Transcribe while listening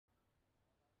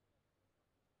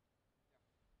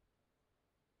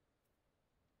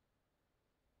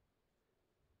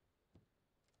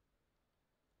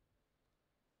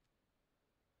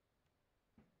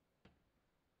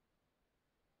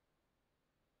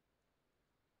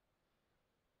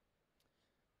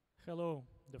Hello,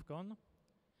 DevCon.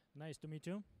 Nice to meet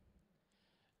you.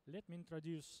 Let me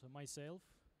introduce myself.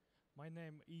 My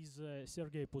name is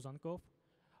Sergey Puzankov.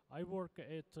 I work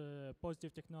at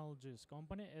Positive Technologies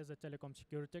company as a telecom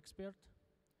security expert.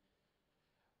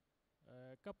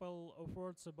 A couple of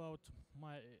words about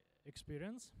my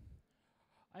experience.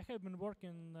 I have been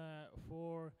working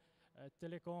for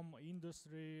telecom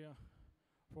industry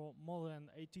for more than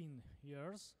 18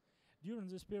 years. During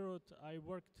this period, I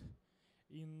worked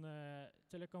in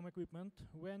telecom equipment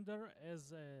vendor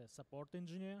as a support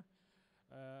engineer.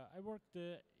 I worked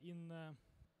in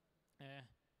a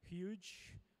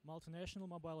huge multinational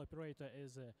mobile operator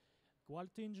as a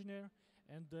quality engineer,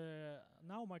 and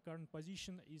now my current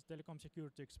position is telecom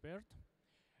security expert,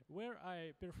 where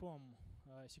I perform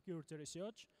security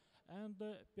research and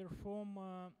perform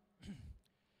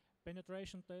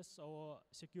penetration tests or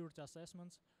security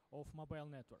assessments of mobile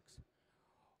networks.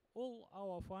 All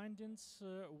our findings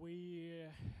we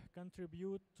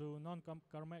contribute to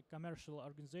non-commercial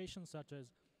organizations such as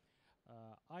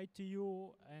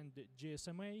ITU and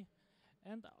GSMA,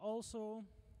 and also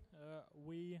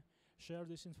we share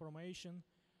this information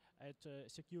at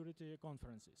security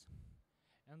conferences.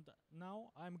 And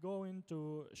now I'm going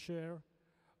to share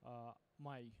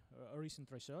my recent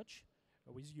research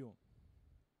with you.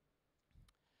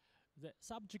 The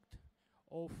subject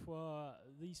of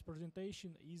this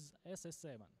presentation is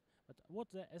SS7. But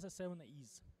what the SS7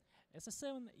 is?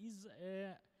 SS7 is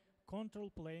a control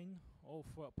plane of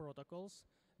protocols.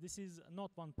 This is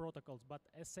not one protocol, but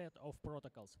a set of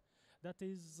protocols that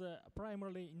is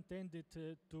primarily intended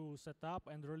to set up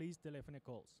and release telephony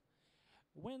calls.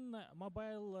 When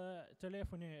mobile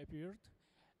telephony appeared,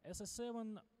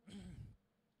 SS7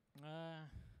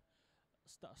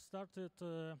 started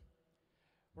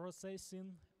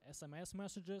processing SMS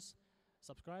messages,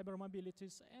 subscriber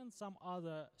mobilities, and some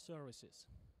other services.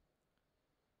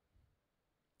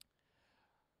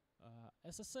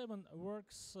 SS7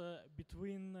 works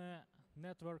between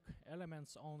network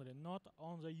elements only, not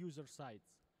on the user side.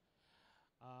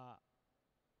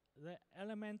 The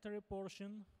elementary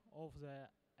portion of the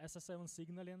SS7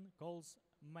 signaling calls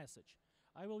message.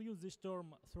 I will use this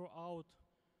term throughout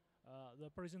the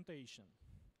presentation.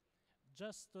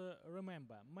 Just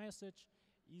remember, message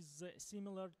is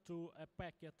similar to a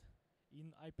packet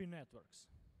in IP networks.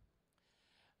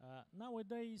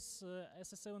 Nowadays,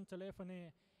 SS7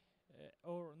 telephony,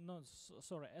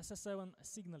 SS7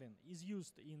 signaling is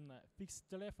used in fixed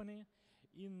telephony,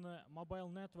 in mobile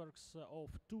networks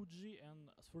of 2G and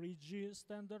 3G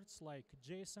standards like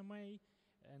GSMA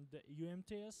and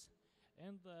UMTS,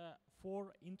 and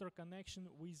for interconnection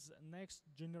with next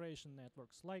generation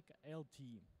networks like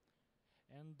LTE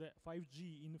and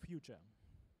 5G in the future.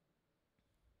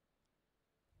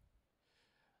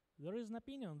 There is an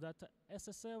opinion that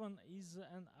SS7 is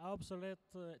an obsolete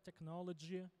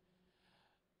technology,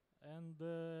 and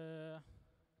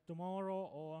tomorrow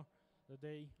or the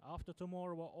day after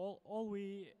tomorrow, all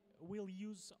we will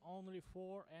use only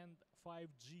 4 and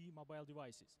 5G mobile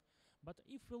devices. But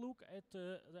if we look at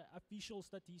the official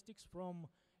statistics from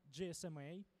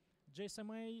GSMA,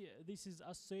 this is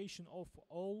association of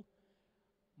all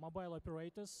mobile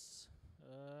operators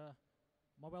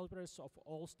of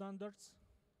all standards.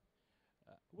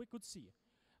 We could see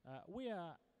we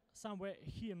are somewhere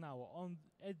here now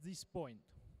at this point,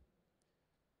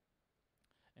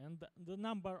 and the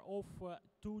number of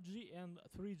 2G and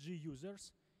 3G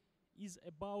users is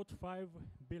about 5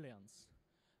 billion.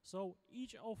 So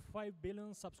each of 5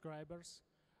 billion subscribers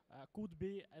could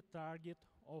be a target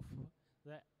of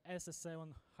the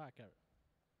SS7 hacker.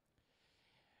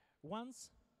 Once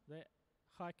the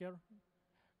hacker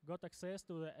got access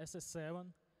to the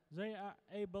SS7, they are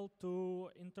able to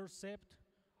intercept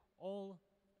all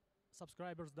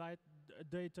subscribers'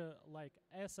 data like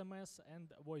SMS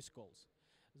and voice calls.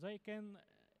 They can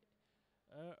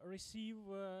receive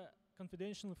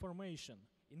confidential information,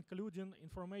 including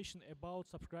information about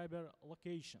subscriber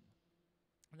location.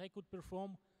 They could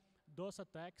perform DOS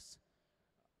attacks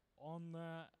on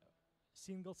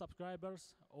single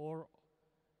subscribers or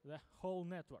the whole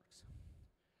networks.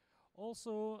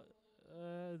 Also,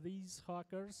 these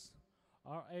hackers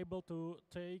are able to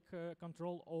take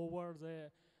control over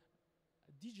the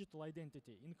digital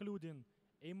identity, including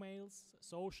emails,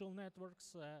 social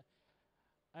networks,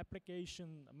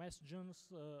 application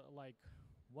messages like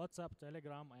WhatsApp,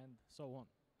 Telegram, and so on.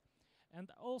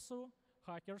 And also,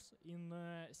 hackers in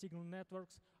signal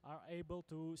networks are able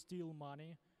to steal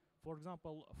money, for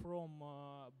example, from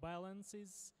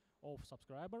balances of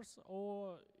subscribers,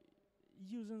 or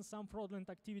using some fraudulent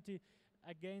activity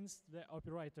against the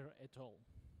operator at all.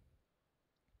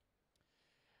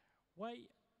 Why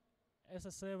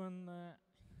SS7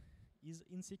 is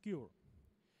insecure?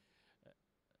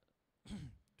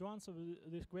 To answer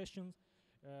these questions,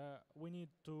 we need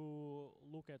to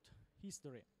look at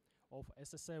history of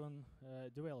SS7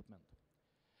 development.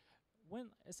 When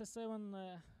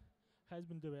SS7 has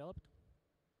been developed,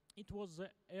 it was the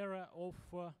era of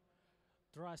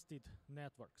trusted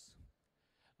networks,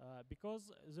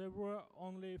 because there were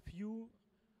only few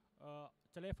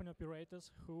telephone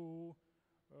operators who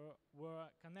were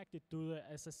connected to the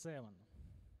SS7.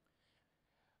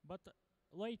 But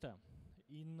later,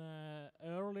 in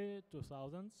early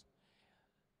 2000s,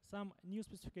 some new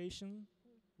specification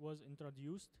was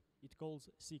introduced. It calls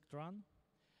SIGTRAN.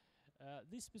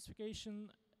 This specification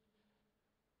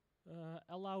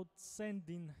allowed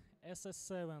sending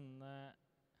SS7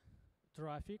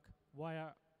 traffic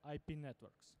via IP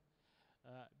networks.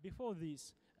 Before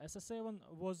this, SS7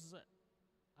 was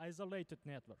isolated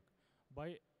network,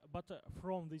 but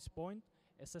from this point,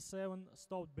 SS7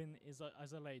 stopped being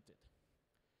isolated.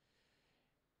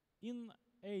 In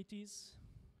 80s,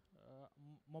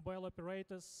 mobile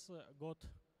operators got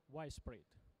widespread.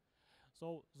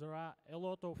 So there are a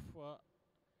lot of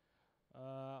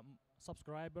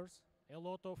subscribers, a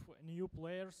lot of new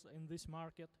players in this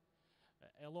market,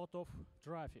 a lot of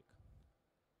traffic.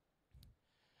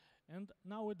 And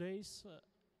nowadays,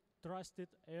 trusted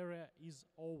area is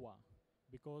over,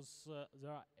 because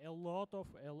there are a lot of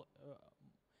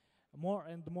more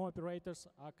and more operators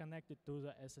are connected to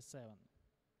the SS7.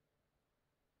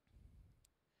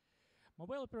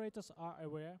 Mobile operators are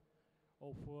aware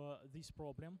of this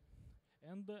problem,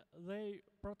 and they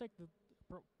protect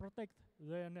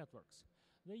their networks.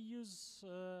 They use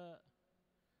a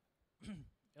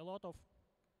lot of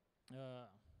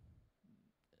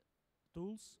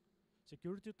tools,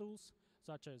 security tools,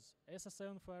 such as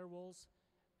SS7 firewalls,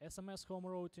 SMS home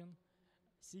routing,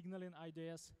 signaling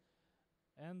IDS,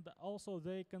 and also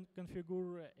they can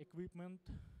configure equipment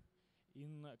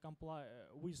in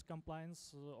with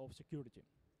compliance of security.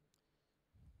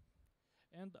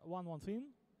 And one more thing,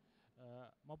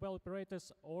 mobile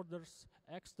operators orders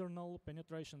external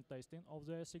penetration testing of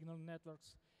their signal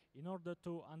networks in order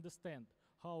to understand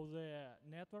how their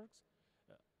networks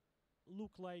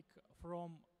look like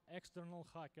from external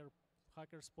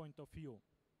hacker's point of view.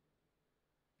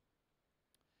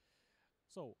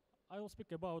 So I will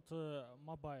speak about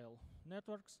mobile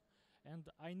networks, and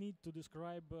I need to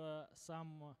describe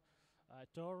some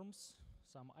terms,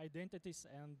 some identities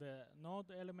and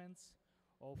node elements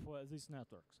of these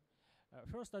networks.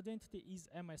 First identity is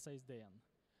MSSDN.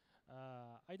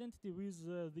 Identity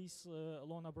with this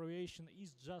long abbreviation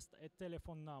is just a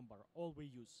telephone number, all we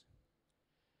use.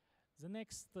 The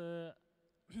next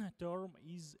term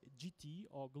is GT,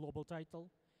 or global title.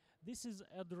 This is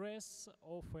address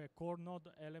of a core node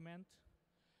element,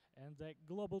 and the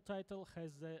global title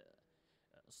has a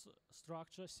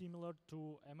structure similar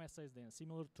to MSSDN,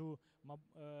 similar to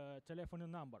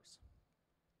telephone numbers.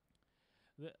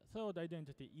 The third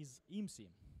identity is IMSI.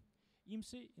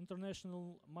 IMSI,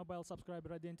 International Mobile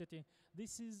Subscriber Identity.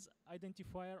 This is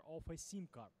identifier of a SIM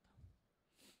card.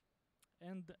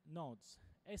 And nodes,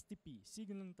 STP,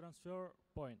 Signal and Transfer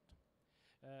Point.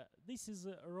 This is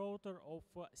a router of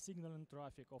signal and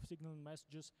traffic, of signal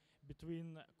messages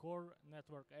between core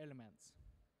network elements.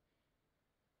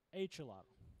 HLR,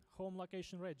 Home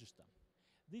Location Register.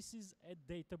 This is a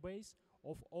database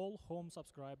of all home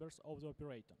subscribers of the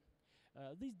operator.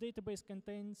 This database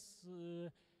contains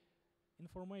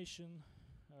information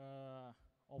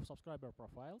of subscriber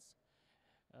profiles,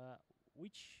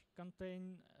 which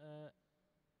contain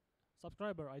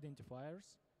subscriber identifiers,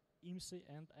 IMSI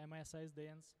and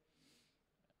MSSDNs,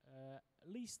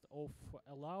 list of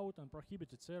allowed and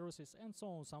prohibited services, and so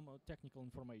on, some technical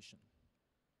information.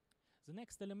 The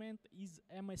next element is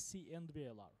MSC and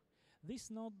VLR.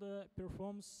 This node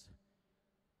performs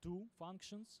two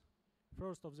functions.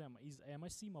 First of them is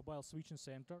MSC, Mobile Switching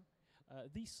Center.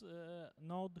 This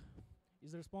node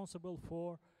is responsible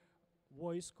for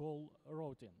voice call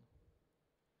routing.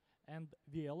 And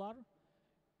VLR,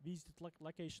 Visited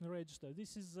Location Register,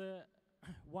 this is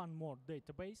one more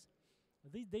database.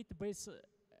 This database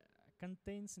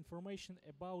contains information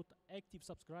about active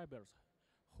subscribers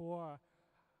who are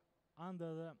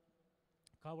under the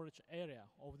coverage area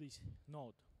of this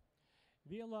node.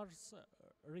 VLR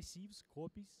receives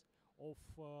copies of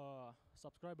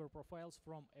subscriber profiles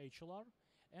from HLR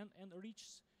and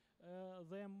enriches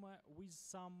them with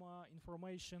some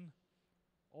information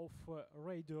of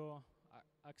radio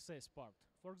access part.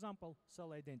 For example,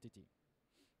 cell identity.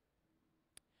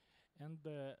 And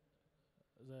the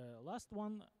last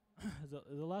one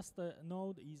the last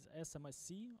node is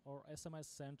SMSC or SMS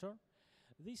center.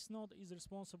 This node is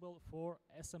responsible for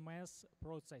SMS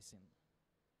processing.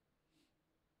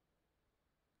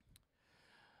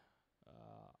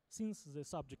 Since the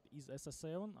subject is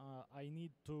SS7, I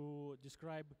need to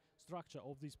describe structure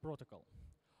of this protocol.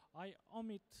 I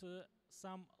omit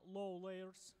some low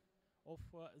layers of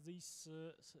this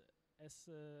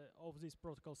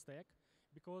protocol stack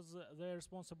because they're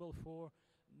responsible for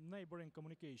neighboring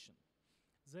communication.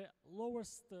 The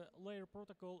lowest layer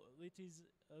protocol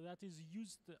that is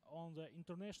used on the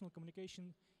international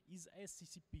communication is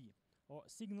SCCP, or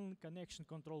Signal Connection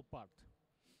Control Part.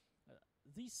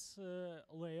 This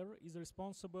layer is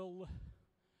responsible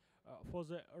for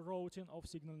the routing of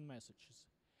signal messages.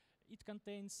 It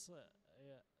contains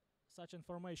such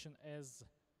information as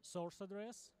source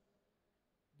address,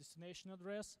 destination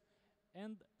address,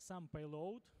 and some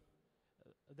payload.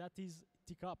 That is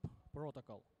TCAP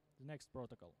protocol, the next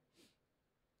protocol.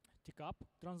 TCAP,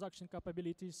 Transaction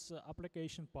Capabilities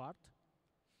Application Part,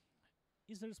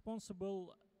 is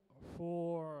responsible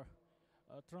for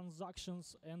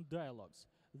transactions and dialogues.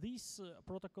 This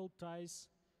protocol ties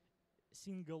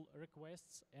single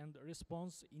requests and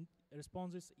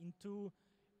responses into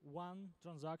one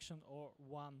transaction or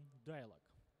one dialogue.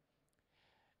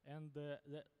 And the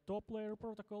top layer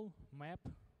protocol, MAP,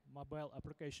 Mobile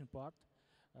Application Part,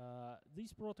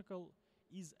 this protocol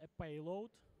is a payload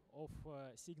of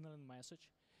signal and message.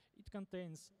 It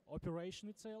contains operation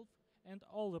itself and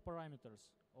all the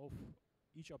parameters of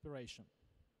each operation.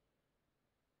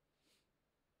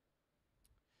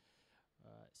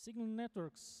 Signal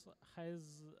networks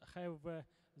have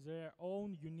their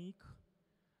own unique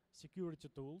security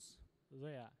tools.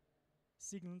 They are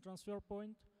signal transfer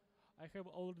point. I have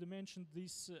already mentioned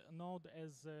this node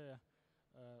as a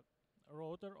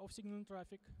router of signal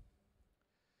traffic.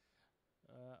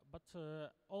 But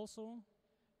also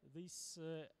this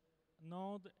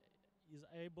node is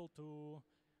able to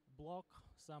block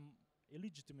some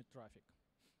illegitimate traffic.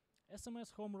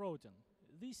 SMS home routing.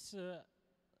 This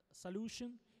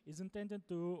solution is intended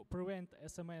to prevent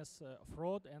SMS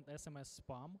fraud and SMS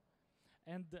spam,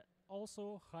 and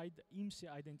also hide IMSI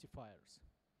identifiers.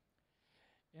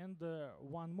 And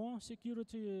one more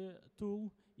security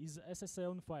tool is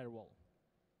SS7 firewall.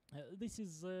 This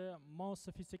is the most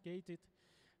sophisticated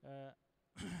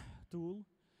tool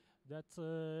that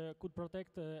could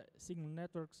protect signal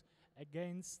networks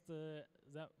against the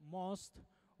most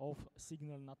of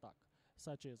signal attack,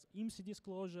 such as IMSI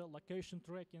disclosure, location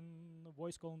tracking,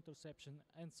 voice call interception,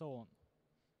 and so on.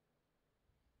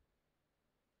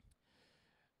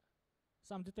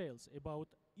 Some details about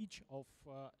each of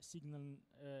signal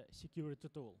security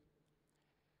tool.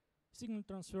 Signal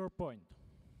transfer point.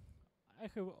 I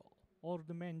have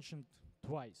already mentioned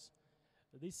twice.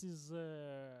 This is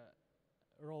a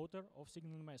router of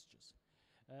signal messages.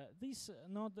 This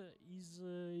node is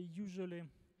usually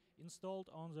installed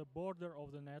on the border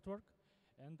of the network,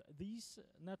 and this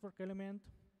network element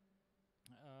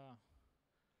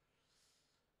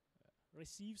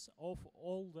receives of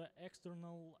all the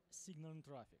external signal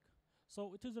traffic.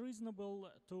 So it is reasonable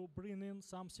to bring in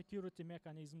some security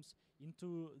mechanisms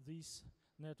into this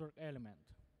network element.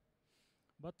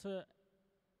 But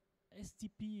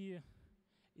STP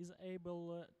is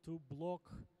able to block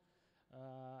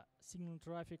signal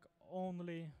traffic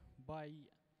only by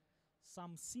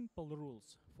some simple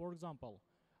rules. For example,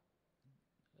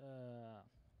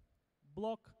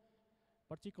 block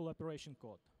particular operation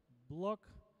code, block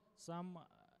some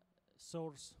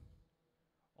source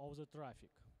of the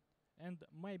traffic, and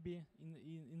maybe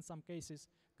in some cases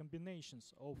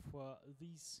combinations of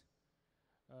these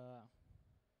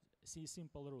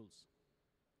simple rules.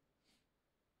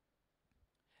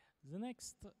 The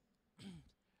next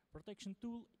protection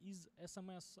tool is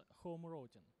SMS home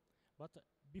routing. But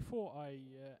before I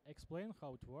explain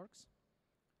how it works,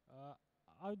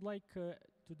 I would like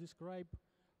to describe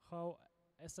how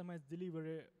SMS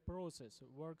delivery process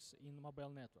works in mobile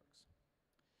networks.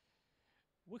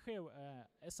 We have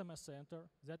a SMS center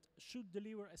that should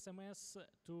deliver SMS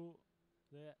to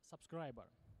the subscriber.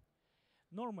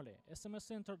 Normally, SMS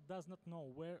center does not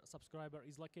know where subscriber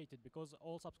is located because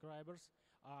all subscribers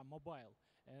are mobile,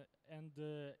 and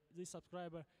this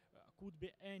subscriber could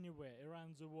be anywhere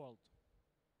around the world.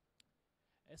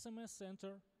 SMS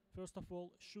center, first of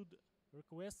all, should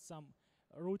request some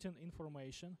routing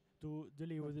information to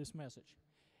deliver this message.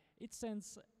 It send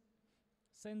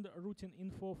routing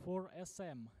info for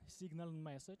SM, signal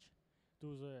message,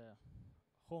 to the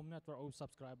home network of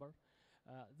subscriber.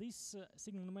 This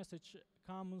signal message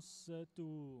comes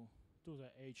to the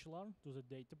HLR, to the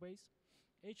database.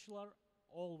 HLR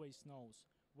always knows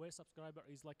where subscriber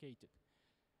is located.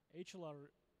 HLR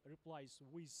replies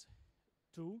with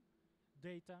two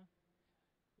data,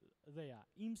 their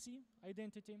IMSI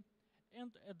identity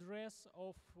and address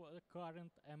of the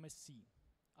current MSC.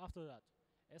 After that,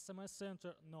 SMS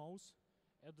center knows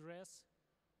address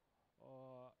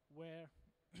where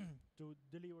to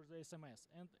deliver the SMS,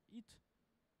 and it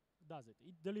does it.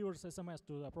 It delivers SMS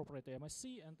to the appropriate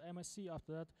MSC, and MSC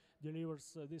after that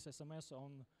delivers this SMS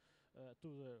on to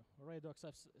the radio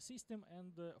access system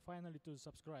and finally to the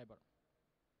subscriber.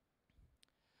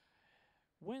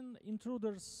 When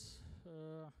intruders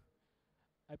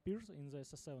appears in the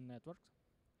SS7 network,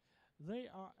 they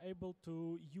are able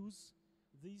to use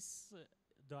this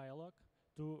dialog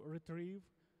to retrieve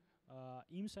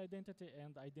IMSI identity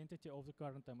and identity of the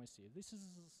current MSC. This is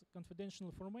confidential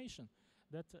information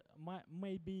that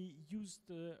may be used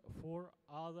for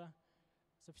other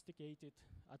sophisticated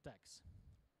attacks.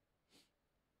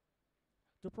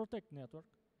 To protect network,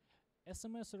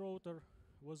 SMS router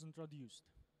was introduced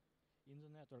in the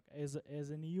network as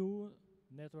a new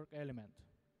network element.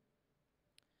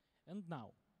 And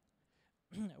now,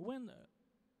 when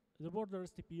the border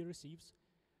STP receives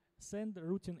send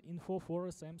routing info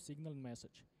for SM signal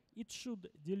message, it should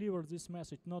deliver this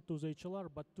message not to the HLR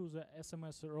but to the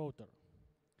SMS router.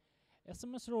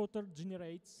 SMS router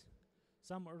generates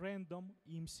some random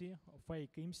IMSI, or fake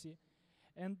IMSI,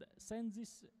 and sends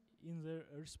this in the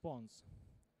response.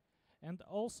 And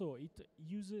also it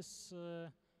uses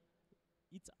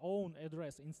its own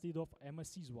address instead of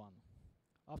MSC's one.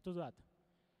 After that,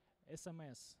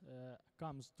 SMS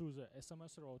comes to the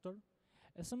SMS router.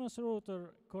 SMS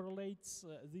router correlates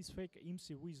this fake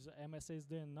IMSI with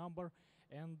MSSDN number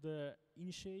and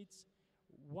initiates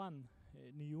one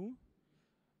new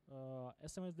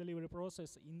SMS delivery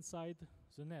process inside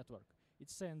the network. It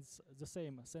sends the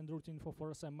same send route info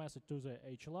for SM message to the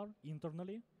HLR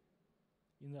internally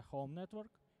in the home network.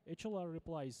 HLR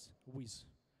replies with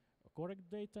correct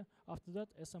data. After that,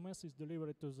 SMS is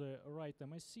delivered to the right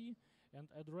MSC and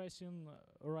addressing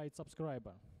right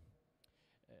subscriber.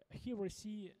 Here we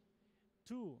see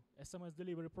two SMS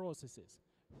delivery processes.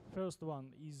 First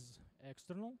one is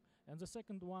external and the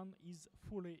second one is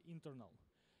fully internal.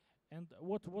 And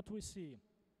what we see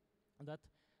that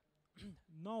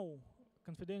no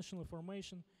confidential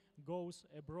information goes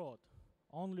abroad,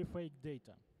 only fake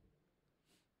data.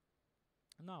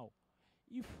 Now,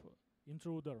 if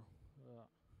intruder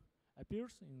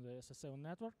appears in the SS7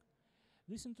 network,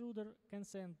 this intruder can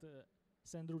send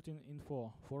routing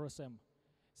info for SM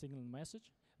signal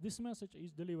message. This message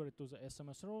is delivered to the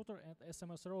SMS router and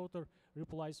SMS router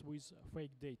replies with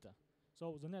fake data.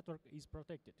 So the network is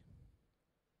protected.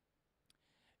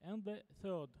 And the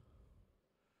third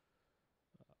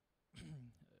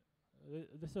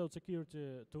the third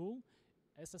security tool,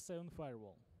 SS7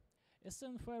 firewall.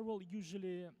 SS7 firewall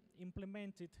usually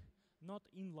implemented not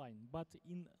inline but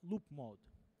in loop mode.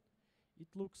 It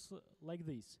looks like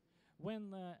this.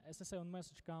 When SS7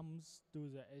 message comes to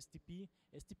the STP,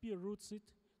 STP routes it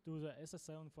to the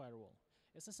SS7 firewall.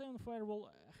 SS7 firewall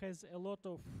has a lot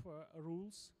of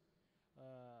rules,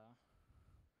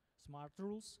 smart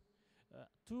rules,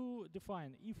 to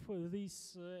define if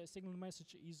this signal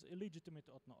message is illegitimate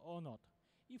or not.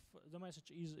 If the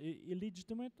message is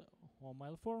illegitimate or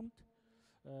malformed,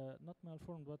 not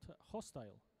malformed but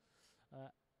hostile,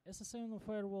 SS7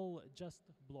 firewall just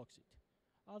blocks it.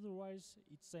 Otherwise,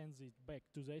 it sends it back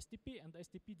to the STP, and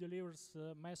STP delivers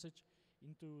a message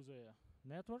into the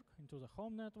network, into the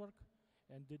home network,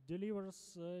 and it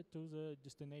delivers to the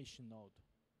destination node.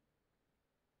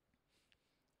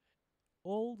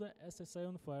 All the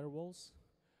SS7 firewalls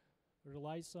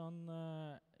relies on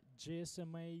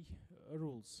GSMA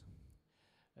rules.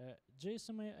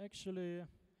 GSMA actually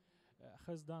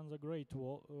has done the great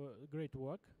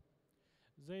work.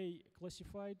 They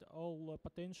classified all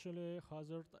potentially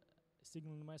hazard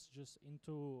signal messages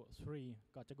into 3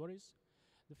 categories.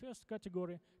 The first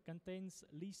category contains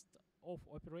list of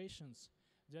operations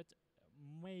that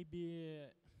may be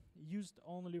used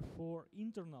only for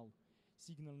internal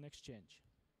signal exchange.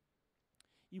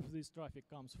 If this traffic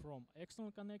comes from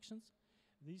external connections,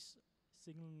 these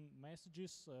signal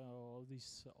messages,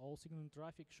 this all signal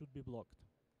traffic should be blocked.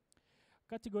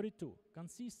 Category 2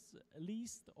 consists a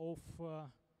list of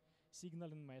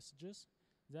signaling messages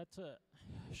that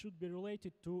should be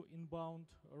related to inbound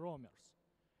roamers.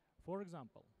 For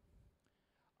example,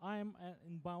 I am an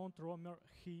inbound roamer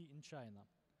here in China.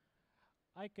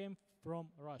 I came from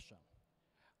Russia.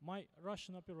 My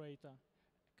Russian operator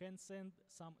can send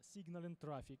some signaling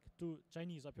traffic to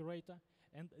Chinese operator,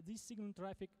 and this signaling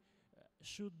traffic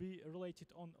should be related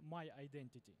on my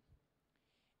identity.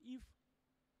 If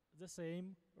the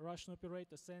same Russian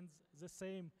operator sends the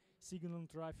same signal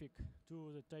traffic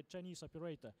to the Chinese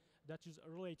operator that is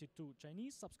related to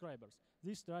Chinese subscribers,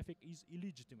 this traffic is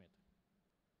illegitimate.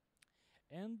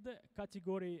 And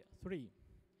category 3,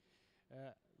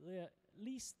 the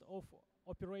list of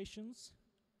operations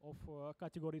of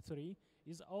category 3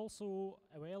 is also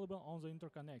available on the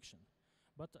interconnection.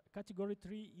 But category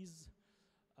 3 is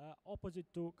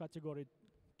opposite to category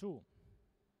 2.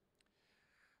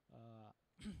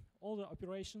 All the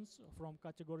operations from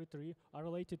category 3 are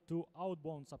related to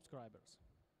outbound subscribers.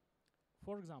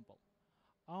 For example,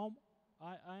 I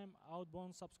am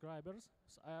outbound subscriber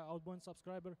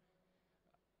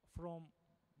from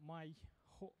my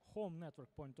home network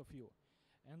point of view.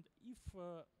 And if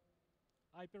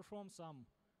I perform some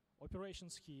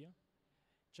operations here,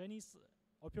 Chinese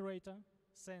operator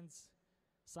sends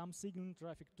some signal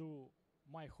traffic to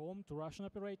my home, to Russian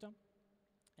operator,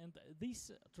 and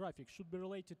this traffic should be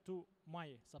related to my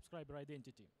subscriber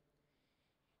identity.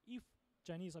 If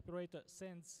Chinese operator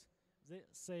sends the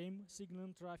same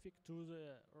signal traffic to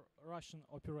the Russian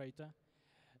operator,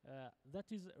 that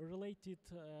is related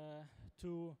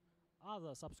to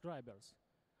other subscribers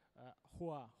who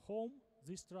are home,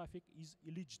 this traffic is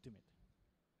illegitimate.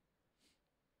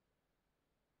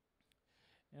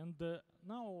 And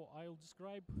now I'll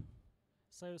describe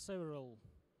several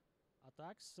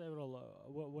attacks, several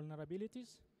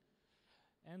vulnerabilities.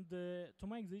 And to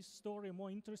make this story more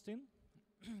interesting,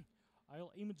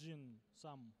 I'll imagine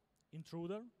some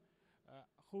intruder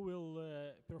who will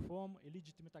perform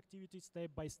illegitimate activities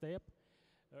step by step,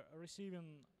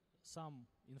 receiving some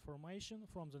information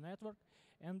from the network,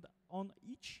 and on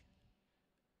each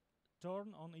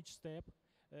turn, on each step,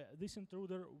 this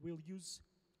intruder will use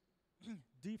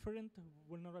different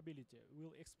vulnerability,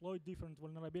 will exploit different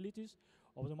vulnerabilities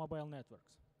of the mobile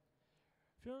networks.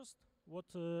 First, what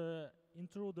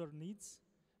intruder needs,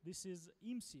 this is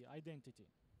IMSI identity.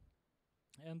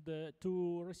 And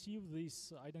to receive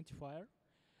this identifier,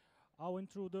 our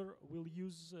intruder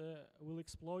will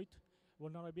exploit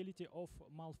vulnerability of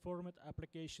malformed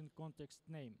application context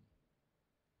name.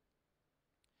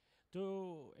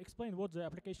 To explain what the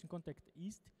application context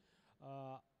is,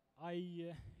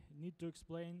 I need to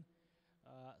explain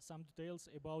some details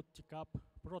about TCAP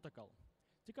protocol.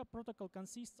 TCAP protocol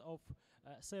consists of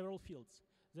several fields.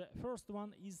 The first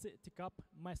one is the TCAP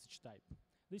message type.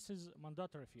 This is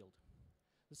mandatory field.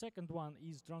 The second one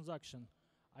is transaction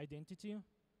identity,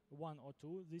 1 or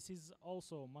 2. This is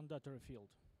also mandatory field.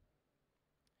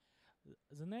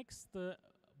 The next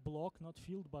block, not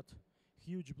field, but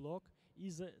huge block,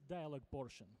 is a dialog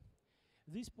portion.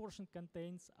 This portion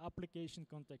contains application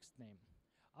context name.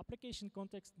 Application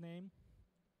context name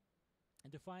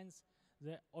defines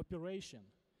the operation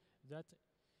that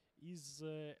is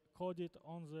coded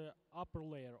on the upper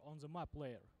layer, on the map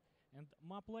layer. And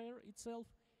map layer itself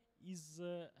is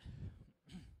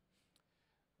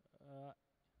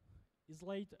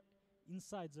laid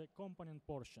inside the component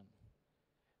portion.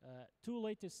 Two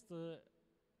latest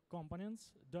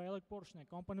components, dialog portion and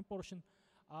component portion,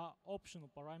 are optional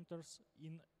parameters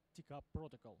in TCAP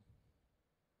protocol.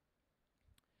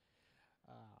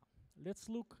 Let's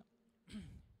look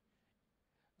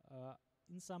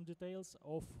in some details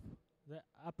of the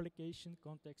application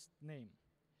context name.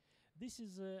 This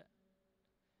is a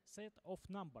set of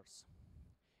numbers.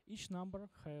 Each number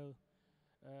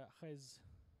has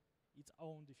its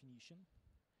own definition.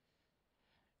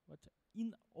 But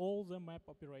in all the map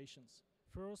operations,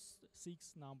 first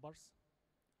 6 numbers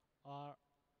are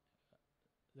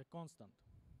the constant.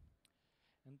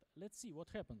 And let's see what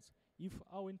happens if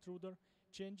our intruder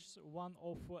changes one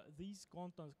of these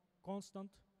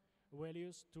constant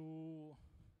values to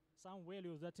some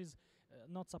value that is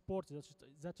not supported,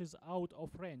 that is out of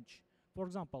range. For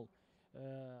example,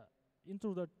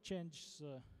 intruder changes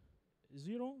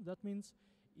 0, that means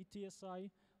ETSI,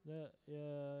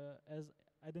 as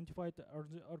identified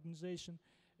organization,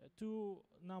 to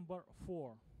number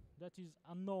 4, that is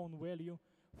unknown value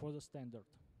for the standard.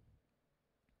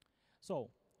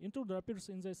 So, intruder appears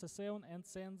in the SSL and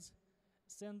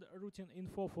send routine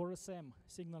info for a SAM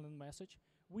signal and message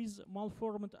with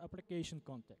malformed application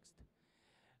context.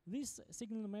 This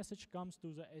signal message comes to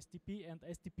the STP, and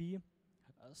STP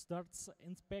starts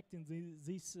inspecting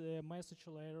this message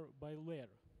layer by layer.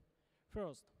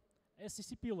 First,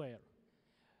 SCCP layer.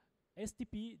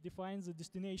 STP defines the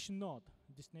destination node.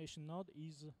 Destination node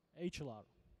is HLR.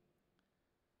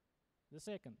 The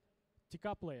second,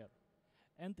 TCAP layer.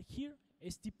 And here,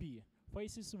 STP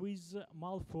faces with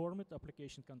malformed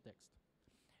application context.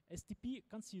 STP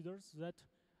considers that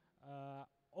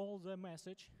all the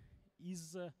message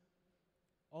is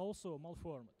also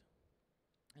malformed.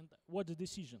 And what the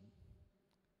decision?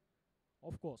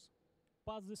 Of course,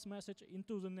 pass this message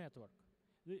into the network.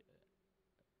 The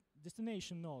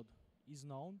destination node is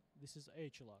known, this is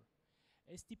HLR.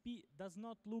 STP does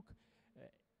not look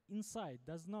inside,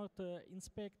 does not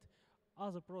inspect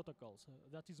other protocols,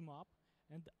 that is map,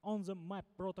 and on the map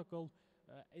protocol,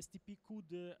 STP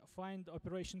could find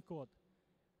operation code,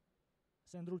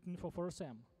 send route info for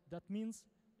SAM. That means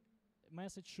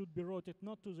message should be routed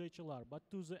not to the HLR, but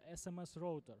to the SMS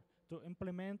router to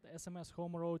implement SMS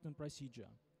home routing procedure.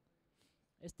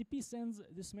 STP sends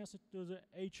this message to the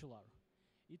HLR.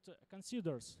 It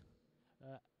considers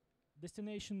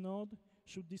destination node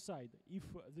should decide if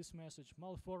this message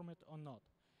malformed or not.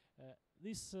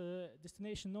 This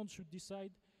destination node should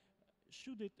decide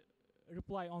should it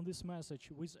reply on this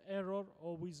message with error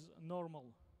or with normal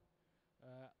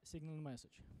signal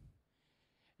message.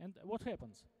 And what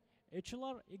happens?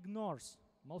 HLR ignores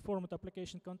malformed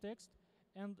application context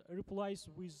and replies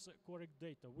with correct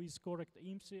data, with correct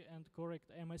IMSI and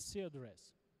correct MSC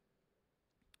address.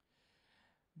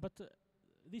 But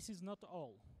this is not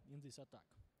all in this attack.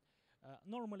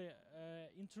 Normally,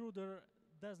 intruder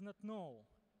does not know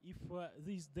if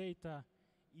this data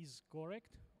is correct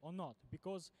or not,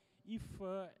 because if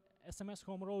SMS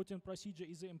home routing procedure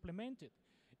is implemented,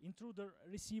 intruder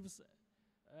receives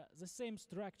the same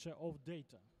structure of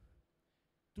data.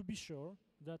 To be sure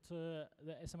that the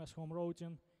SMS home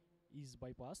routing is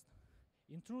bypassed,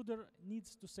 intruder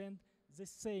needs to send the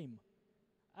same,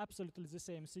 absolutely the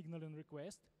same signaling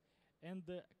request and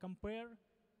compare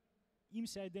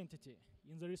IMSI identity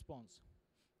in the response.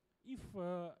 If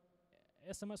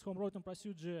SMS home routing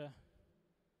procedure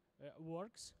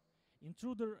works,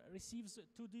 intruder receives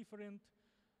two different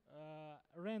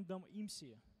random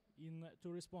IMSI in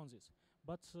two responses.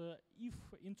 But if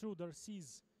intruder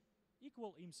sees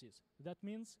equal IMSIs, that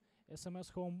means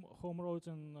SMS home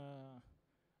routing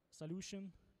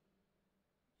solution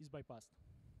is bypassed.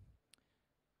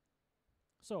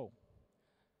 So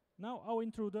now our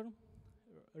intruder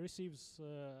receives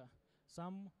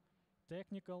some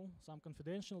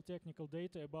confidential technical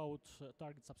data about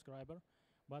target subscriber,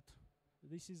 but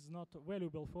this is not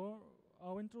valuable for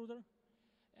our intruder,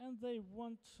 and they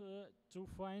want to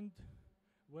find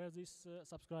where this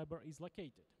subscriber is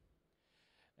located.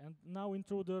 And now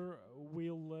intruder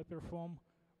will perform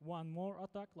one more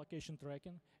attack, location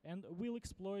tracking, and will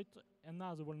exploit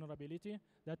another vulnerability,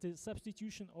 that is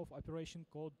substitution of operation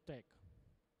code tag.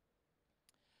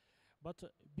 But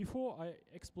before I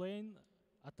explain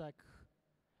attack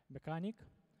mechanic,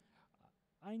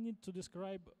 I need to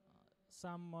describe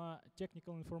some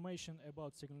technical information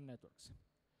about signal networks.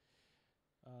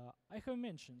 I have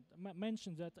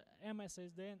mentioned that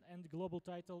MSSDN and global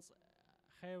titles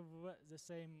have the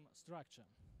same structure.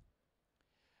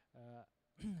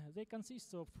 They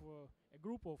consist of a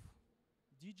group of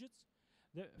digits.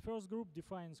 The first group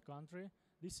defines country.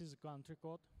 This is a country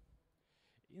code.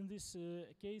 In this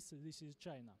case, this is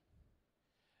China.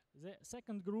 The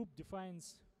second group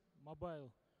defines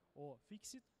mobile or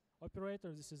fixed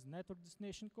operator. This is network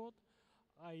destination code.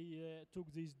 I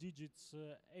took these digits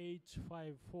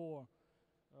 854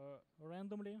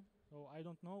 randomly, so I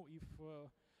don't know if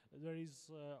there is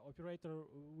operator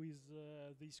with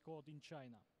this code in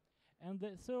China. And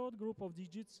the third group of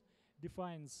digits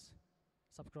defines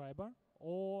subscriber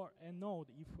or a node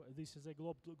if this is a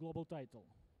global title.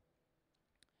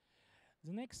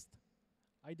 The next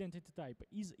identity type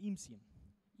is IMSI.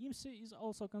 IMSI is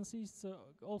also consists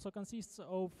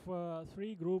of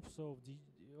three groups of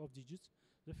digits.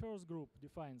 The first group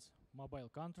defines mobile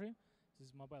country. This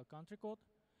is mobile country code.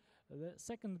 The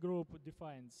second group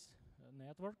defines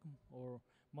network or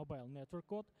mobile network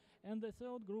code, and the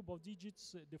third group of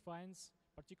digits defines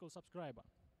particular subscriber.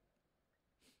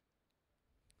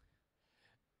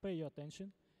 Pay your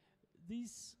attention.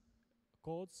 These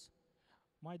codes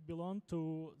might belong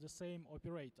to the same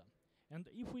operator. And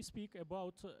if we speak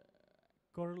about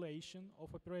correlation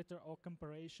of operator or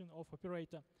comparison of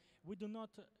operator, we do not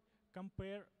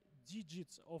compare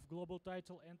digits of global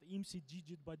title and IMSI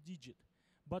digit by digit.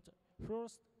 But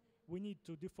first, we need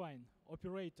to define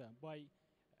operator by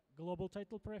global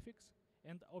title prefix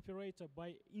and operator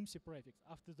by IMSI prefix.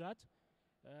 After that,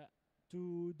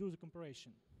 to do the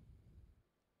comparison.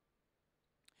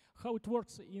 How it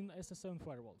works in SSN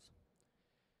firewalls.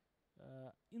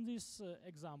 In this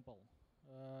example,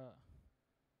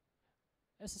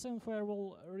 SSN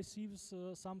firewall receives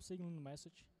some signal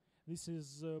message. This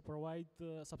is provide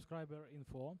subscriber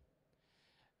info,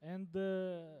 and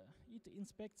it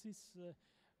inspects this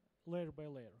layer by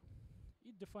layer.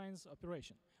 It defines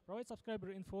operation. provide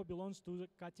subscriber info belongs to the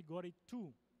category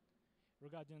 2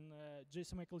 regarding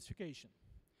GSMA classification.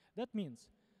 That means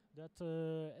that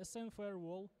SN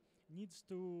firewall needs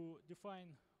to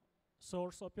define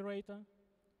source operator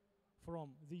from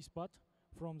this path,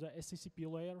 from the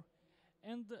SCCP layer,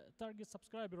 and target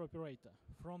subscriber operator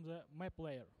from the map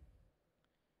layer.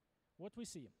 What we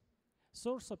see?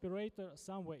 Source operator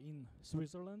somewhere in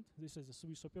Switzerland, this is a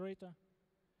Swiss operator,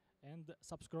 and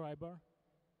subscriber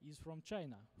is from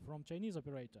China, from Chinese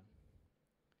operator.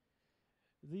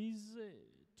 These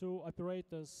two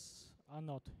operators are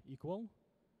not equal,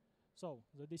 so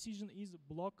the decision is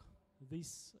block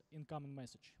this incoming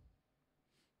message.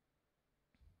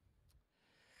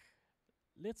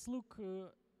 Let's look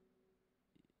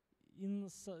in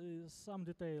some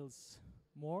details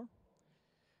more.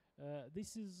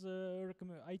 This is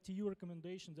ITU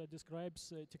recommendation that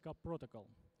describes TCAP protocol.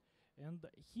 And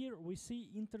here we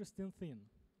see interesting thing.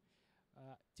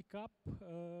 TCAP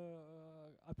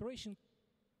operation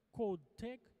code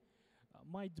tag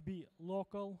might be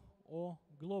local or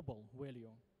global value.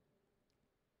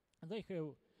 They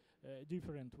have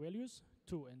different values,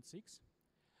 2 and 6.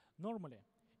 Normally,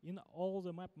 in all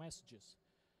the map messages,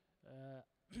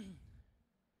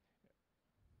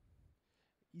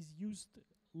 is used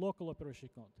local operation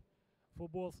code for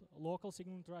both local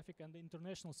signal traffic and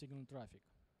international signal traffic.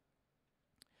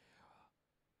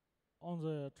 On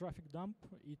the traffic dump,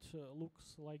 it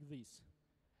looks like this.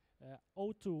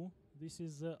 O2, this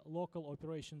is the local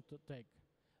operation tag.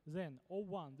 Then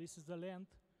O1, this is the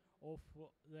length of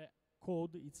the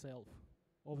code itself,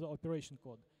 of the operation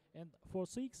code. And for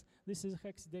 6, this is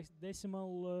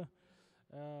hexadecimal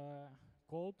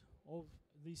code of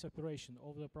this operation,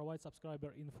 of the provide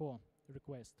subscriber info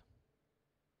request.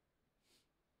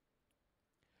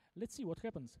 Let's see what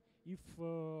happens if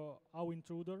our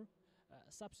intruder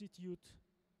substitute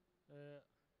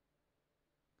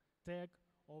tag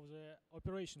of the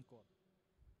operation code.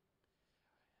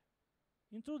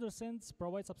 Intruder sends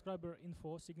provide subscriber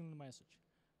info signal message,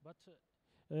 but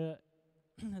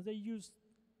they use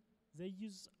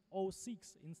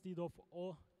O6 instead of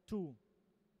O2,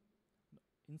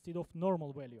 instead of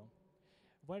normal value.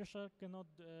 Wireshark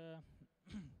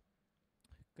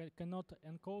cannot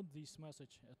encode this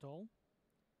message at all.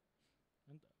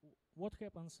 And what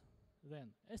happens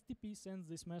then? STP sends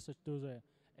this message to the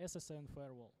SSN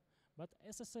firewall, but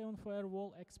SSN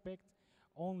firewall expects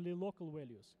only local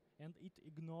values, and it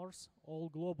ignores all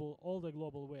the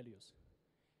global values.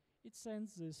 It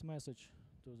sends this message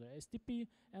to the STP,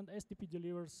 and STP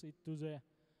delivers it to the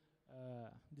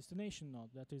destination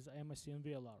node, that is MSC and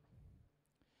VLR.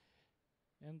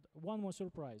 And one more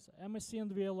surprise, MSC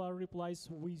and VLR replies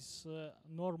with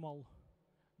normal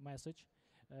message,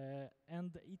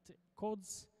 and it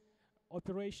codes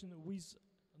operation with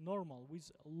normal, with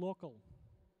local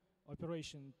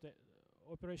operation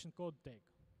code tag.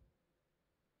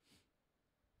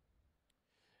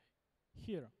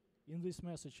 Here, in this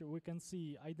message, we can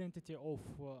see identity of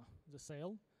the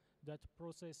cell that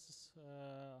processes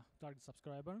target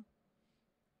subscriber.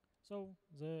 So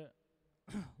the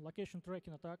location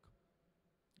tracking attack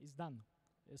is done.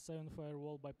 S7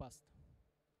 firewall bypassed.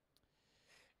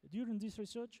 During this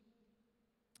research,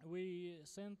 we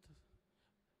sent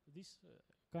this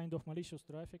kind of malicious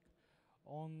traffic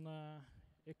on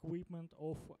equipment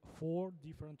of 4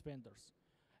 different vendors,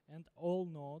 and all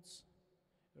nodes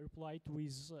replied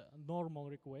with normal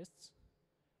requests,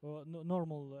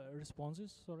 normal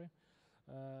responses, sorry,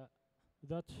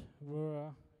 that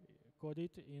were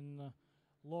coded in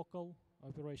local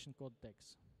operation code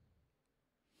tags.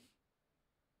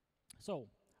 So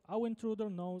our intruder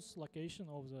knows location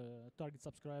of the target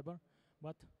subscriber,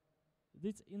 but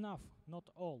that's enough, not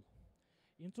all.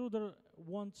 Intruder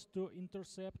wants to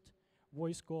intercept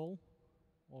voice call,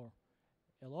 or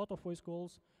a lot of voice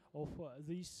calls of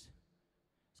this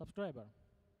subscriber.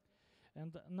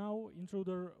 And now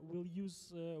intruder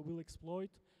will exploit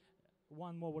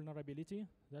one more vulnerability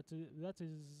that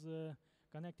is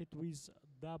connected with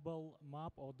double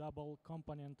map or double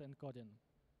component encoding.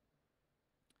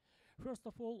 First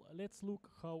of all, let's look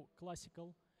how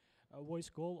classical voice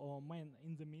call or man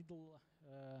in the middle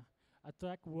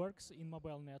attack works in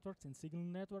mobile networks, in signal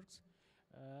networks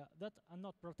that are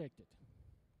not protected.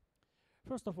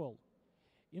 First of all,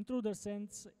 intruder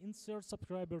sends insert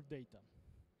subscriber data.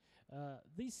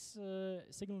 This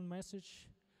signal message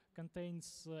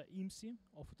contains IMSI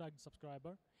of target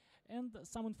subscriber and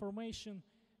some information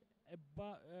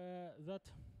that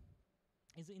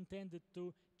is intended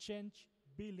to change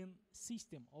billing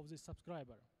system of the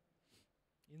subscriber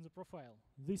in the profile,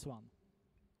 this one.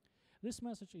 This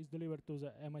message is delivered to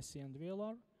the MSC and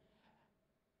VLR,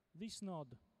 This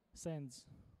node sends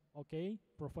OK,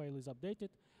 profile is updated.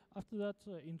 After that,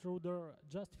 intruder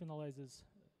just finalizes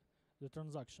the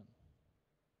transaction.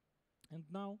 And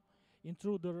now,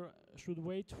 intruder should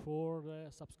wait for the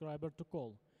subscriber to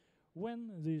call.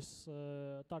 When this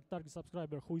target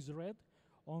subscriber, who is red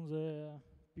on the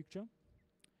picture,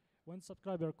 when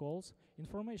subscriber calls,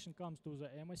 information comes to the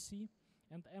MSC,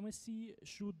 and MSC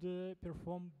should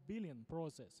perform billing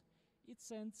process. It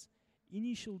sends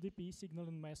initial DP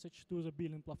signaling message to the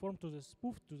billing platform, to the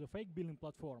spoof, to the fake billing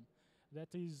platform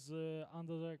that is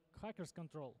under the hacker's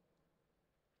control.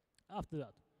 After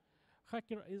that,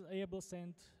 hacker is able to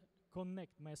send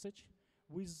connect message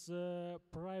with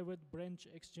private branch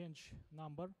exchange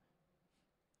number,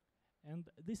 and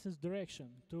this is direction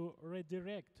to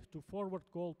redirect, to forward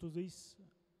call to this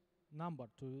number,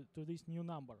 to this new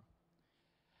number.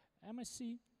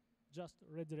 MSC just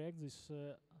redirect this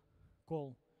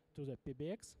call to the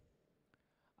PBX.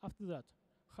 After that,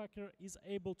 hacker is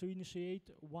able to initiate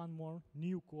one more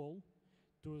new call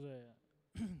to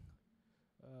the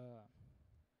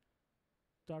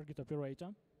target operator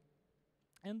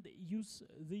and use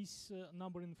this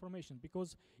number information,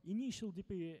 because initial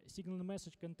DP signal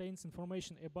message contains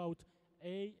information about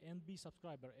A and B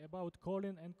subscriber, about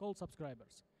calling and call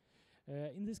subscribers.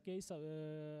 In this case,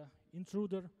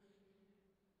 intruder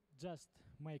just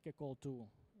make a call to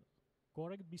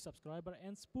correct B subscriber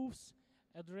and spoofs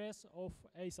address of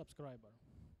A subscriber.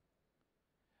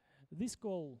 This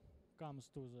call comes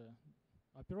to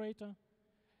the operator.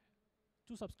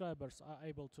 Two subscribers are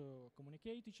able to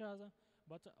communicate each other,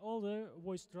 but all the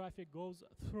voice traffic goes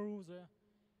through the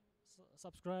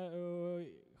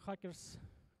hackers'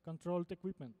 controlled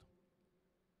equipment.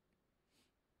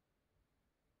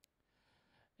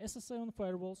 SSL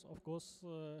firewalls, of course,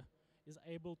 is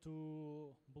able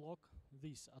to block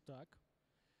this attack.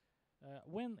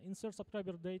 When insert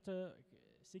subscriber data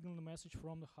signal message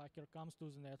from the hacker comes to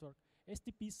the network,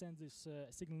 STP sends this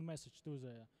signal message to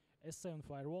the SSL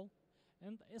firewall,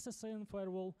 and SSL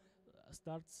firewall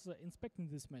starts inspecting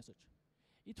this message.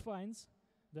 It finds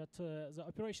that the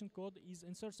operation code is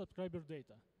insert subscriber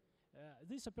data.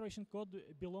 This operation code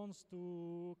belongs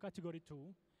to category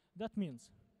 2. That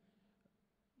means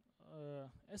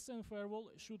SSL firewall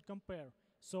should compare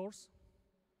source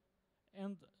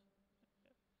and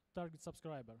target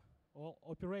subscriber, or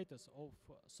operators of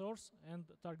source and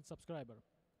target subscriber.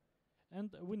 And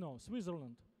we know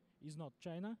Switzerland is not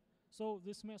China, so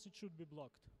this message should be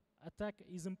blocked. Attack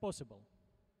is impossible.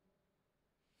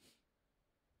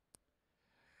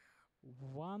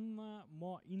 One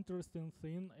more interesting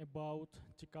thing about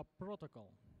TCAP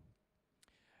protocol.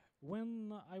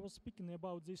 When I was speaking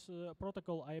about this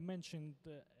protocol, I mentioned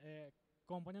a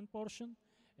component portion,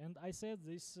 and I said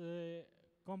this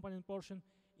component portion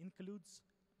includes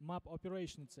map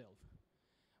operation itself.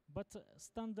 But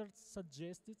standard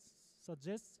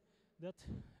suggests that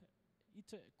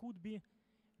it could be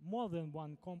more than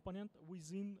one component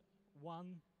within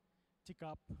one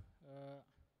TCAP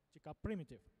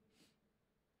primitive.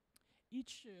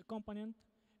 Each component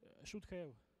should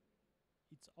have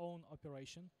its own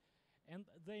operation, and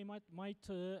they might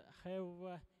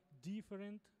have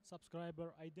different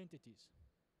subscriber identities.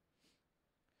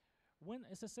 When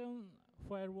SSL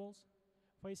firewalls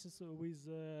faces with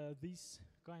this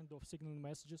kind of signal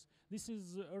messages, this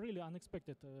is a really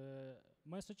unexpected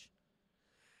message.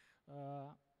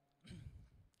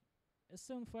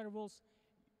 SSL firewalls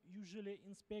usually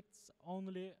inspects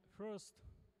only first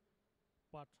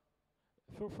part,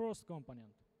 first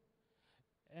component,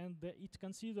 and it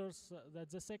considers that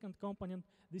the second component,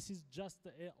 this is just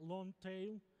a long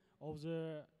tail of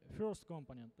the first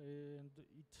component, and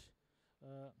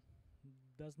it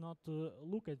does not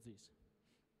look at this.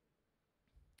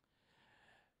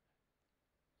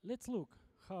 Let's look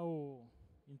how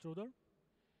intruder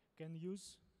can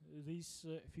use this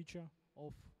feature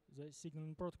of the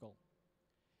signaling protocol.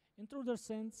 Intruder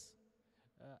sends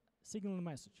a signal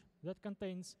message that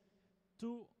contains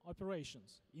two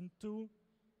operations in two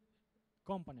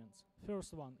components.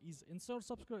 First one is insert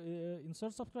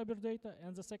subscriber data,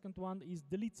 and the second one is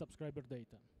delete subscriber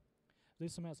data.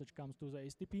 This message comes to the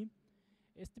STP.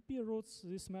 STP routes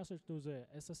this message to the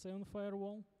SSL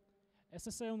firewall.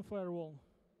 SSL firewall,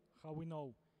 how we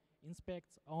know,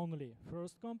 inspects only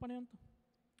first component.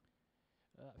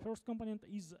 First component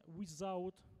is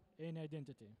without any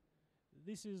identity.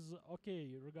 This is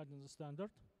okay regarding the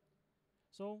standard.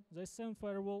 So the SSL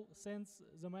firewall sends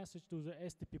the message to the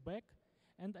STP back,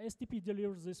 and STP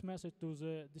delivers this message to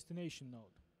the destination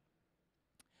node.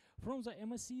 From the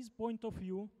MSC's point of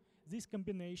view, this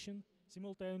combination,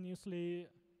 simultaneously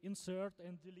insert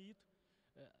and delete,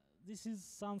 this is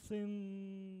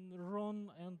something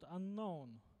wrong and unknown.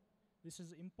 This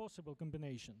is impossible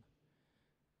combination.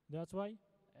 That's why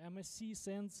MSC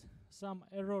sends some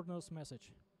erroneous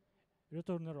message,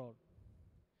 return error.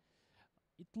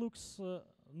 It looks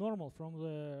normal from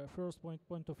the first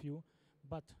point of view,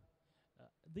 but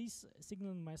this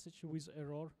signal message with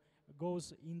error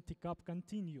goes in TCAP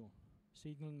continue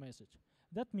signal message.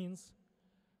 That means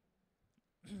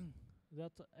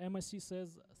that MSC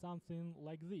says something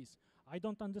like this: I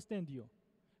don't understand you.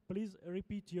 Please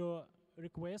repeat your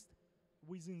request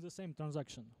within the same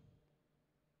transaction.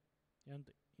 And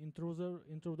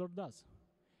intruder does.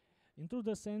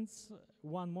 Intruder sends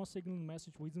one more signal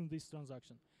message within this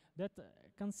transaction that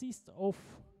consists of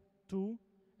two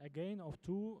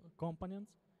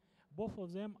components. Both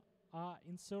of them are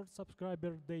insert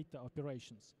subscriber data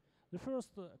operations. The first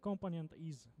component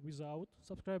is without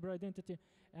subscriber identity,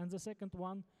 and the second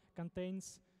one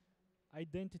contains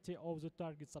identity of the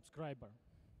target subscriber.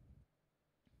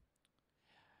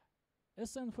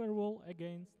 SN firewall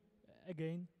again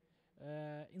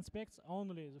inspects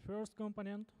only the first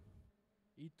component.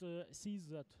 It sees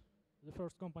that the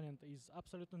first component is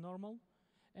absolutely normal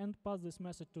and passes this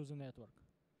message to the network.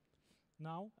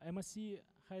 Now MSC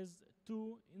has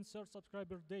two insert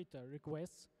subscriber data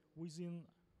requests within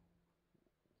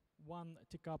one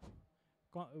TCAP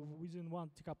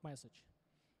message.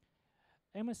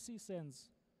 MSC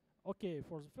sends OK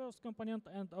for the first component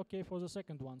and OK for the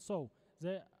second one. So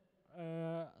the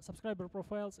subscriber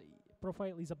profile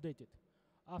is updated.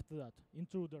 After that,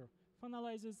 intruder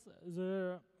finalizes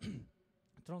the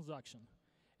transaction,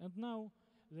 and now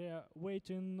they are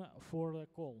waiting for the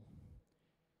call.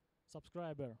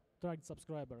 Target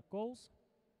subscriber calls.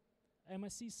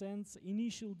 MSC sends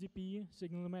initial DP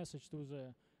signal message to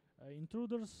the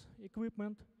intruder's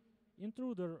equipment.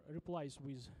 Intruder replies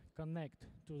with connect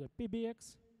to the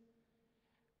PBX.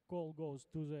 Call goes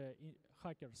to the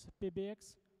hacker's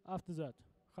PBX. After that,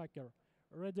 hacker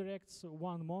redirects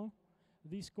one more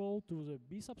this call to the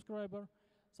B subscriber.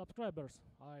 Subscribers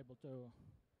are able to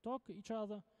talk each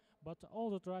other, but all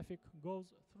the traffic goes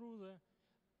through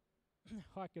the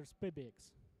hacker's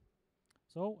PBX.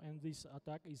 So, and this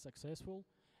attack is successful,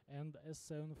 and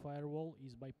S7 firewall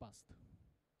is bypassed.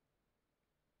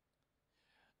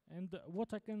 And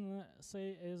what I can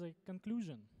say as a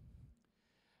conclusion,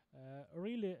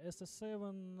 really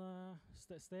SS7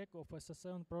 stack of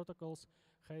SS7 protocols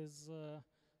has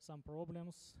some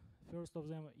problems. First of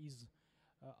them is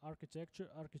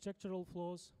architectural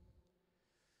flaws.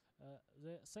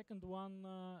 The second one,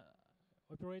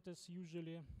 operators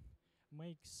usually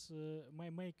make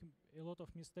a lot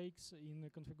of mistakes in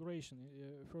configuration.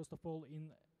 First of all,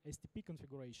 in STP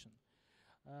configuration.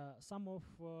 Some of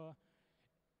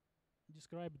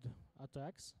described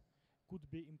attacks could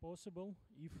be impossible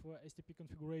if STP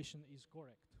configuration is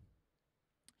correct.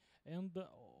 And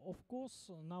of course,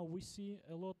 now we see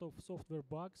a lot of software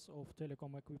bugs of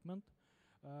telecom equipment.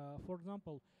 For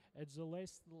example, at the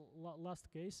last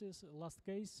case,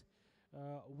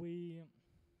 we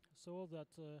saw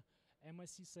that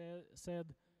MSC said,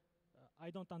 I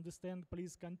don't understand,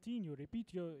 please continue,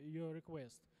 repeat your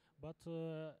request. But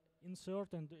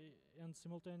insert and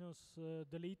simultaneous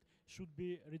delete should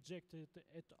be rejected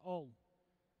at all,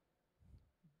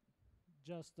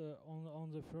 just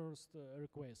on the first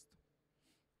request.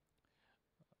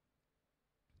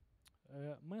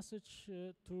 Message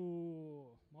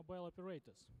to mobile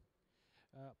operators.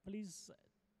 Please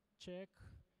check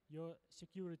your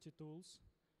security tools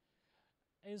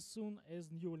as soon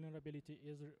as new vulnerability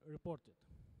is reported.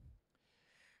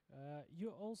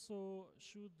 You also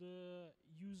should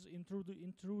use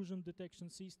intrusion detection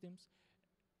systems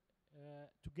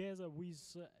together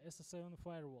with SS7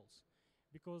 firewalls,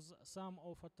 because some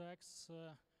of attacks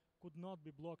could not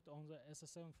be blocked on the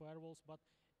SS7 firewalls, but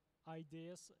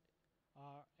IDS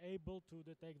are able to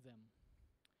detect them.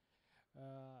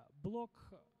 Block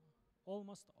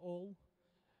almost all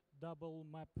double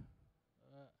map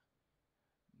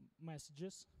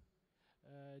messages.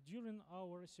 During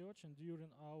our research and during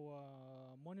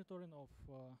our monitoring of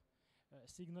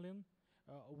signaling,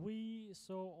 we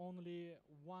saw only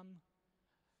one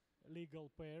legal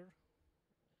pair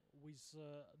with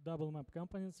double map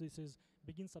components. This is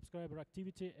begin subscriber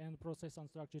activity and process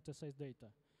unstructured SS data.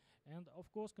 And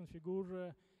of course,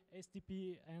 configure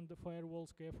STP and the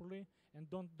firewalls carefully, and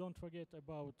don't forget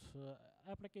about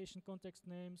application context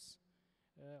names,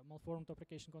 malformed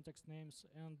application context names,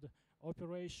 and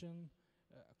operation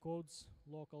codes,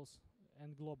 locals,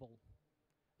 and global.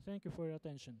 Thank you for your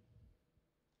attention.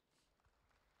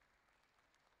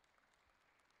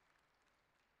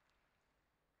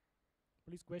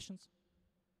 Please, questions?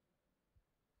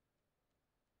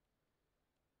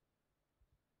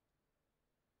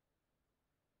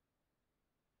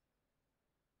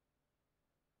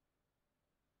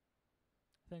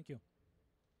 Thank you.